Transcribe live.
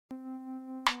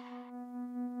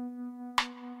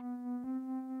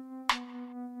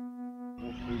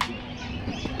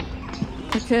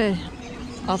Okay,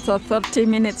 after 30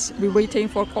 minutes, we're waiting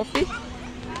for coffee.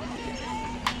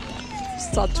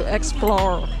 Start to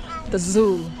explore the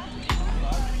zoo.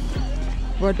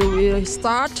 Where do we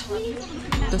start?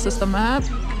 This is the map.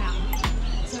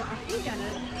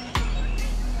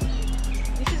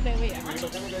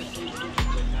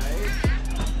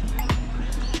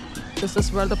 This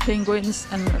is where the penguins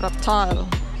and reptile.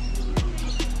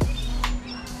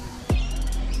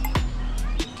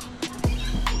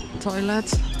 Toilet.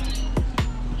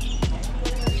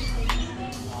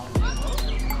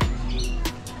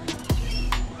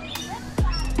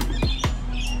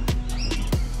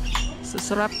 This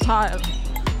is a reptile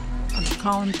on the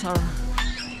counter.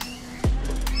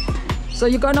 So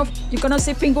you're gonna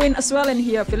see penguin as well in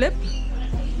here, Philip.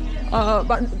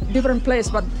 But different place,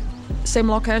 but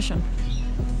same location.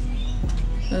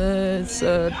 It's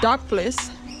a dark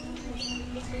place.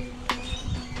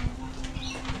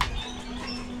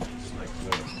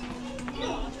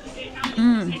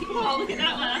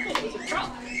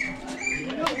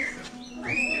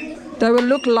 They will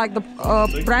look like the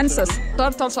branches,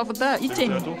 turtles over there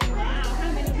eating.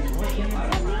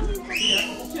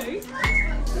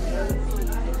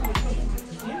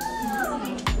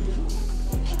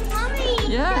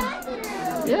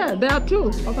 Yeah, there are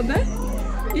two over there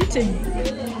eating.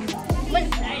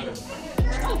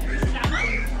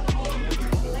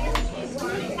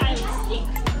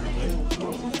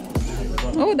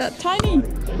 Oh, that tiny!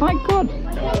 My God,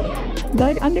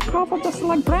 they undercover just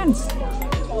like brands.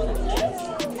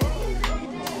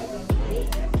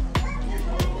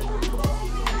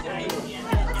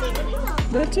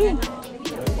 There too.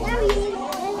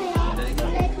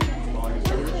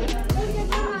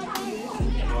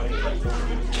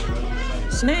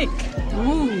 Snake.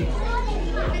 Ooh.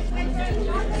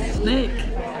 Snake.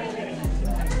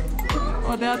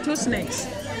 Oh, there are two snakes.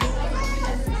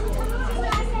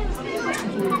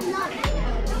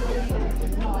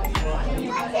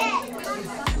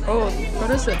 Oh, what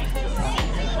is it?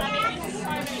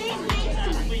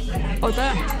 Oh,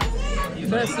 there.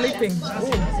 They're sleeping.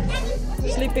 Ooh.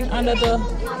 Sleeping under the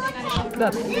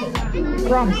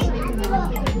crumbs.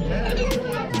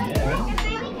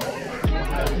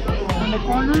 In the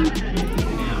corner.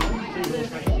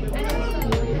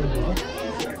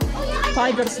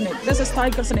 Tiger snake. This is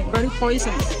tiger snake. Very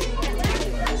poisonous.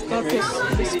 Starfish.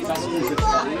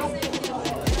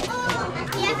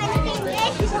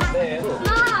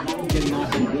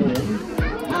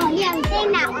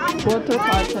 Water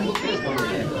python.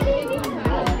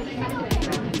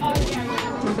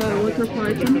 The water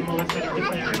python.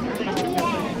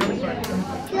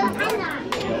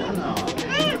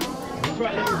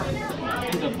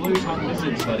 The blue tongue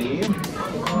lizards, buddy.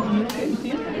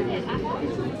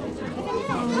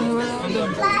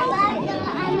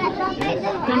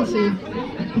 Can see.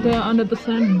 They're under the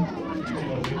sand.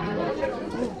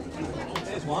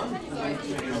 There's one.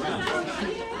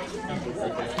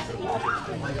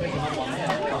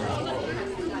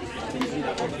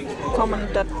 Common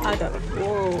dead adder.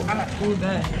 Whoa.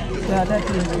 There. Yeah, that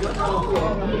is.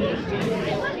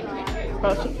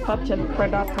 Pattern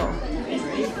predator.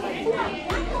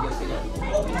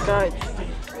 Right.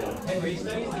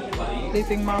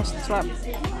 Living mouse trap.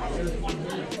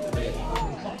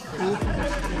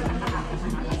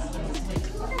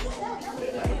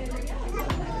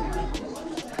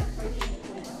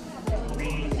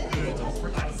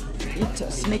 Eater,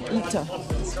 snake eater.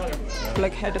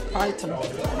 Black-headed python.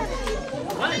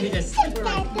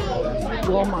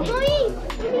 Warmer.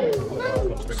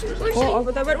 Oh,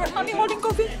 over there. Where mommy holding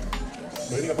coffee?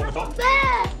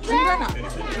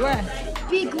 Where?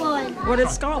 Big one. What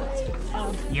is it called?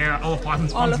 Yeah, all the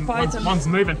pythons. All the pythons. One's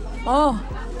moving. Oh,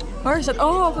 where is it?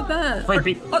 Oh, over there. Three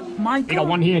big. Oh my God. You got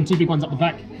one here and two big ones up the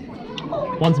back.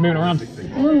 One's moving around.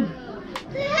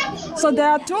 So there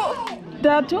are two.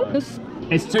 There are two.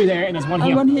 There's two there and there's one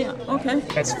here. One here. Okay.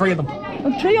 That's three of them.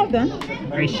 Oh, three of them.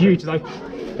 They're huge though.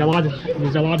 They're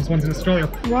the largest ones in Australia.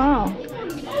 Wow.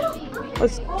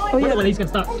 Oh yeah. When he's gonna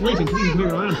start sleeping because he's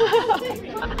moving around.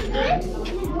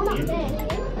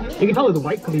 You can tell the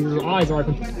weight because his eyes are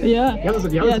open. Yeah. The others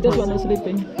this one is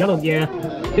sleeping. The other, yeah.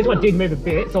 This one did move a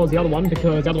bit, so was the other one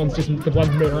because the other one's just the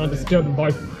one's moving around, disturbing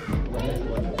both.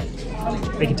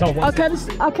 You can tell one. I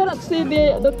cannot see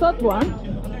the third one.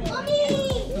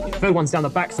 The third one's down the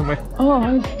back somewhere. Oh.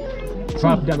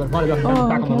 Right down the back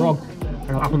on the rock.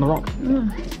 Up on the rock.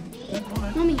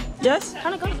 Mommy. Yes.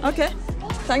 Can I go? Okay.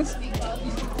 Thanks.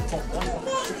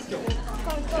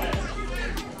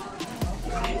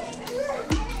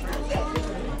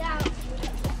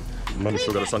 Mum's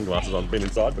still got her sunglasses on. Been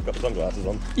inside, but got the sunglasses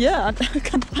on. Yeah, I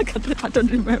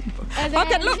don't remember.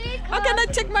 Okay, look. How can I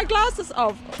take my glasses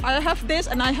off? I have this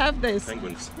and I have this.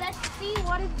 Penguins. Let's see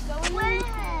what is going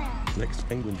on. Next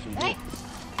penguins. Hey.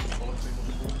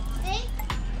 Hey.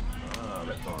 Ah,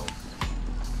 reptile.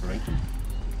 Great.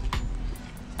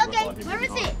 Okay, where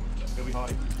is it? He'll be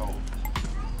hiding. Cold.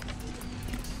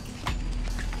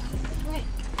 Wait,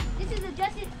 this is a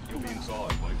desert. He'll be inside,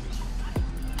 places.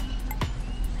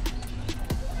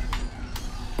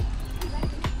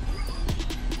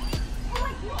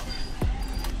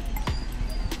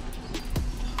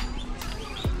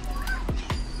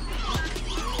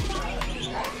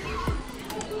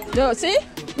 Yo, see?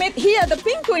 Meet here the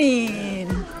penguin.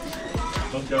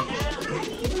 Let's go.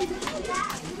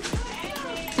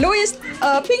 Louis,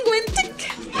 penguin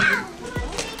tick.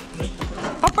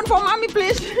 Open for mommy,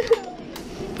 please.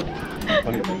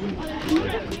 Plenty of penguins.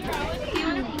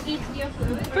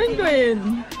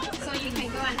 Penguin. So you can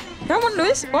go and Come on,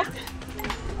 Louis. Walk.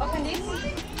 open this.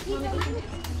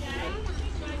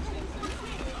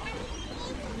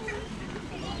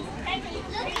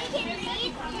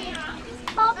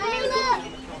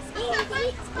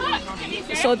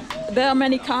 So there are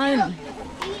many kinds.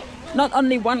 Not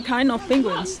only one kind of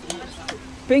penguins.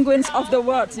 Penguins of the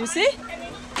world. You see?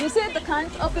 You see the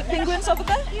kinds of the penguins over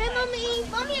there? Yeah, mommy.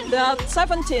 There are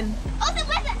 17. Oh, the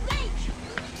where's that fish?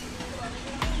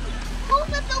 Oh,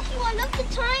 the silky one. Look, the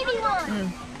tiny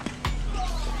one.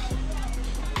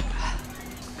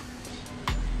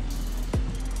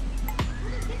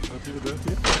 See the bird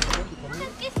here? What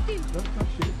does this do? Don't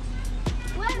touch it.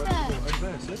 Where the? Over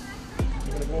there, see?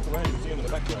 You're going to walk around, you can see him in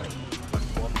the background.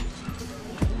 One.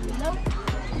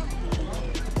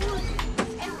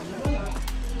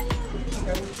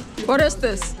 What is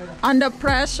this? Under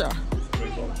pressure.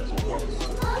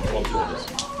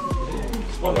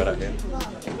 One right up here.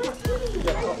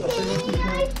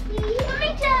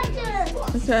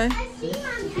 Okay.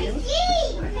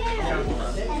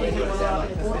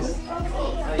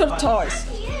 Tortoise.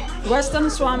 Western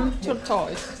swan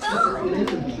tortoise.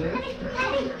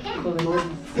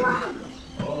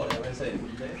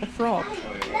 A frog.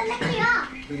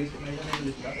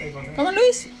 Come on,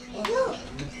 Luis.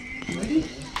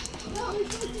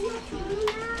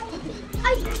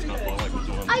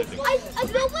 I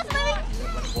built with my.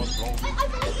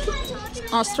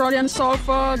 Australian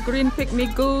sulfur, green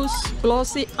pygmy goose,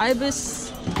 glossy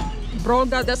ibis,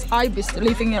 broga. That's ibis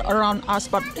living around us,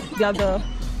 but the other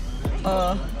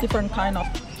different kind of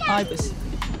ibis.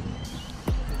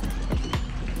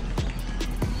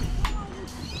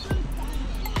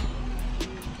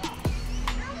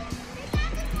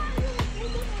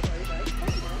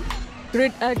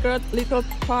 Great egret, little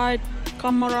pied,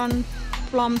 cormorant,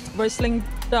 plump whistling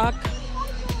duck.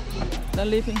 They're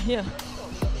living here.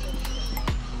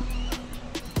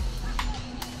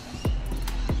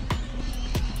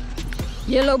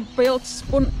 Yellow-billed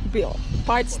spoonbill,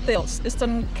 pied stills,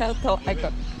 eastern cattle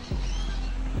egret.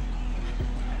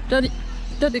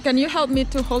 Daddy, can you help me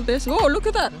to hold this? Oh, look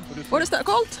at that! What is that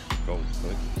called? Gold, I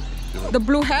think. The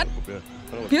blue hat. Yeah.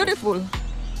 Beautiful.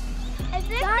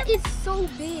 That is so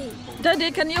big.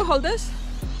 Daddy, can you hold this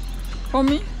for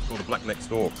me? It's called a black neck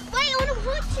stork. Wait, I want to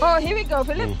watch it. Oh, here we go,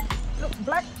 Philip. Look,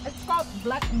 black. It's called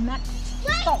black neck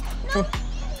stork. No.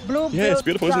 Blue. Yeah, it's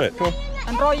beautiful, isn't it? Come on.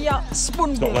 And royal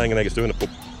spoonbill. It's not laying an egg, it's doing it.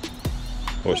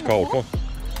 Oh, it's cold, come on.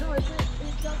 No, it's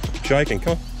just Shaking,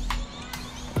 come on.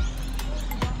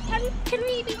 Can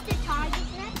we beat the target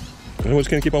next? And we're just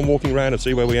going to keep on walking around and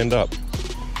see where we end up. The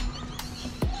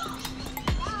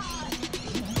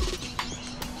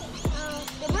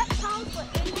reptiles were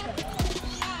in there.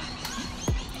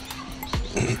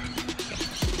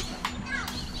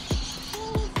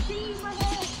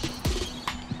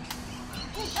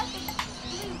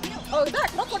 Oh, that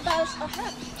crocodiles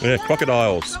ahead. Yeah,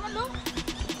 crocodiles. Come on, look.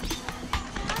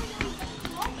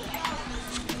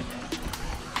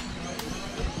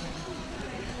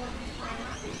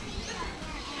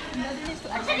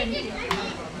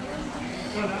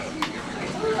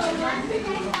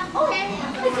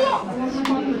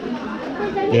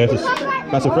 Yeah,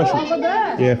 that's a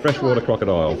freshwater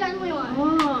crocodile.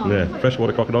 Yeah,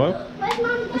 freshwater crocodile.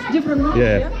 It's different now.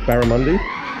 Yeah, barramundi.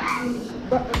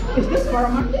 Is this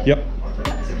barramundi? Yep.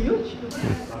 That's huge.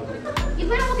 You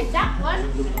better look at that one.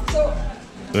 So,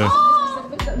 Yeah, Oh,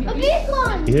 a big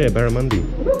one. yeah, barramundi.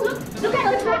 Look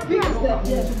at the big is that?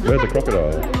 Yeah. Where's the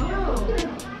crocodile?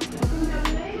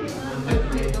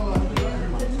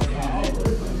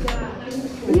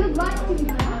 You'd like to.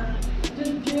 Do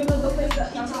you know the place that?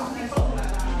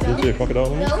 Do you see a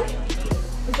crocodile in there? No.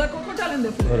 Is that crocodile in the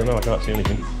I don't know, I can't see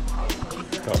anything.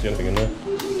 Can't see anything in there.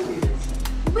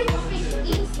 Which fish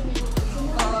is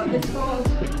It's called.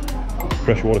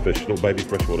 Freshwater fish, little baby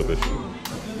freshwater fish. Can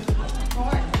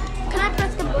I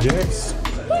press the button? Yes.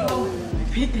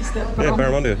 Big is that? Yeah,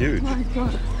 barramundi are huge. My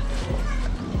God.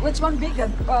 Which one bigger?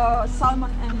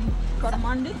 Salmon and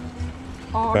barramundi?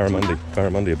 Or Barramundi. tuna?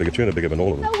 Barramundi are bigger. Tuna bigger than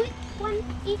all of them. So which one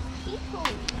is equal?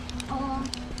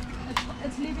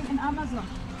 It's living in Amazon.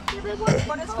 Yeah, but what?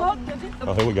 What it's called? David?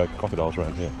 Oh, here we go. Crocodiles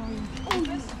around here. Oh,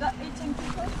 this that eating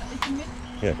people, eating meat.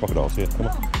 Yeah, crocodiles here. Come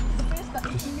No, on. the fish that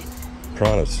eating meat.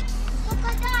 Piranhas.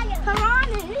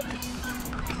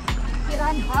 Piranhas?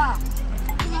 Piranha.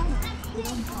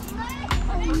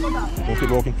 Well, keep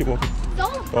walking, keep walking.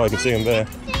 Oh, you can see them there.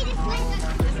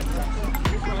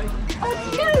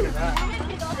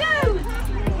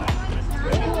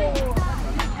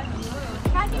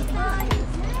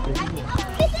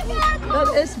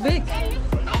 That is big.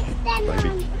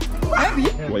 Baby. Maybe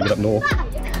Way you get up north.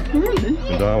 really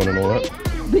In Darwin and all that.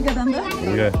 bigger than that.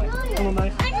 Oh, yeah.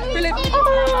 Philip.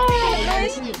 Oh,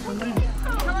 nice.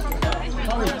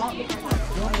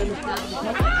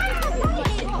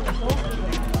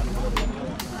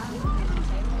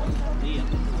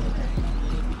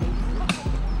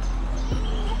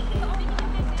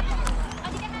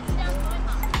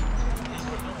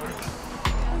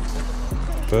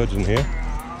 Birds in here.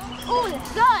 Oh,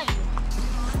 let's go.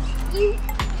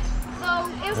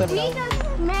 So if we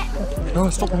just met No,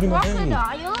 stop holding my hand.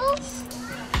 crocodiles,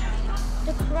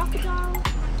 the crocodile.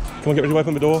 Come on, get ready to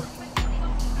open the door.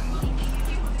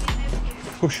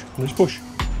 Push, just push.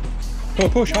 Come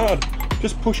on, push hard.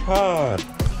 Just push hard.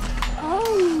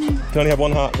 Oh. You can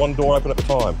only have one door open at a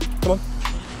time. Come on.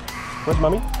 Where's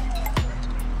Mummy?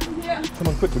 Yeah. Come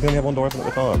on, quick, we can only have one door open at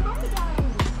a time.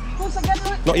 Who's again?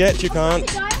 Not yet, you can't.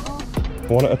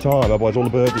 One at a time, otherwise all the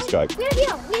birds escape. We're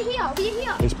here. We're here. We're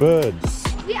here. It's birds.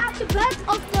 We are the birds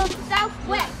of the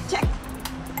southwest. Check.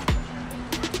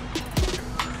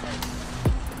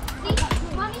 See,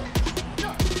 Mommy?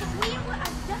 Look, we were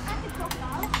at the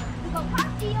crocodile. We got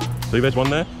past here. See, there's one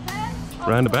there.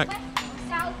 Round the back.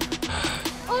 South.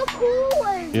 Oh,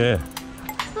 cool. Yeah,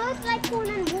 First like corn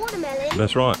and watermelon.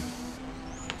 that's right.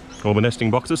 All the nesting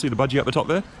boxes. See the budgie up the top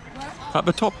there? At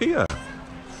the top here.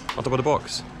 On top of the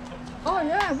box. Oh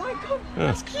yeah, my God, Yeah.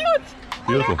 that's cute.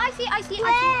 Beautiful. I see.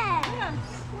 Yeah.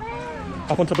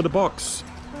 Up on top of the box.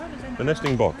 The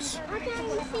nesting box. I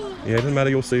can't see. Yeah, it doesn't matter,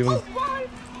 you'll see them. One.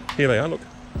 Here they are, look.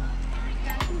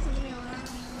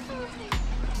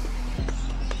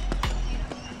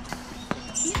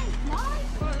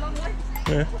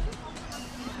 Yeah.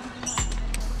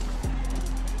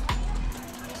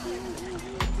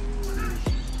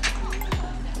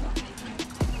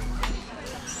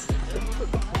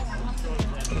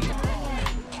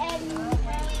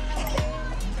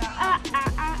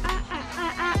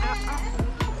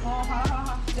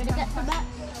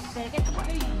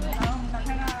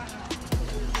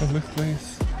 Come on, lift,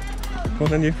 please. Come on,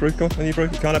 then you through. Come on, then you through. You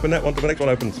can't open that one till the next one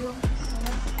opens.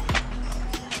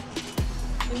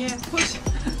 Yeah, push.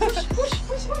 Push.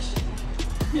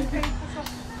 You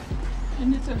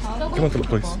need to help. Come on, Philip,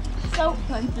 please. So,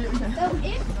 Thank you. so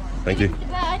if Thank you. the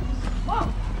bird,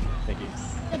 Thank you.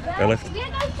 the bird, Go left. we're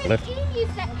going to Left. the emu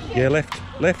section. Yeah,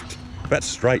 left. That's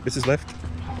straight. This is left.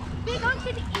 We're going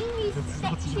to the emu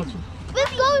section.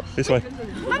 Let's go. This way.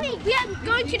 Mommy, we are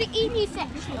going to the emu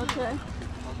section. Okay.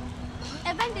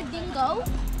 And then the dingo.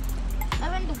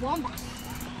 And then the wombat.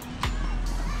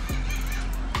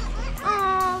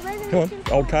 Oh, where's the Come on.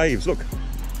 little Old bird? caves, look.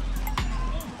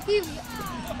 He's-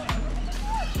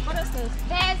 What is this?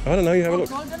 There's I don't know, you have a look.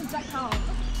 Golden jackal.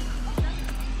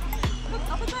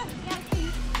 Look over there.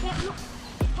 yeah, look.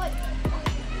 Wait.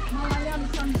 Malayan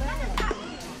sun bear.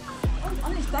 Oh,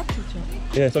 only statues.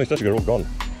 Yeah, it's only statues, they're all gone.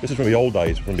 This is from the old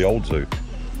days, from the old zoo.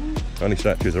 Only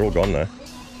statues, they're all gone now.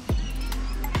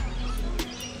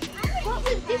 What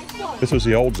was this one? This was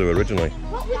the old zoo originally.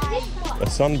 What was this one? A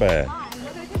sun bear.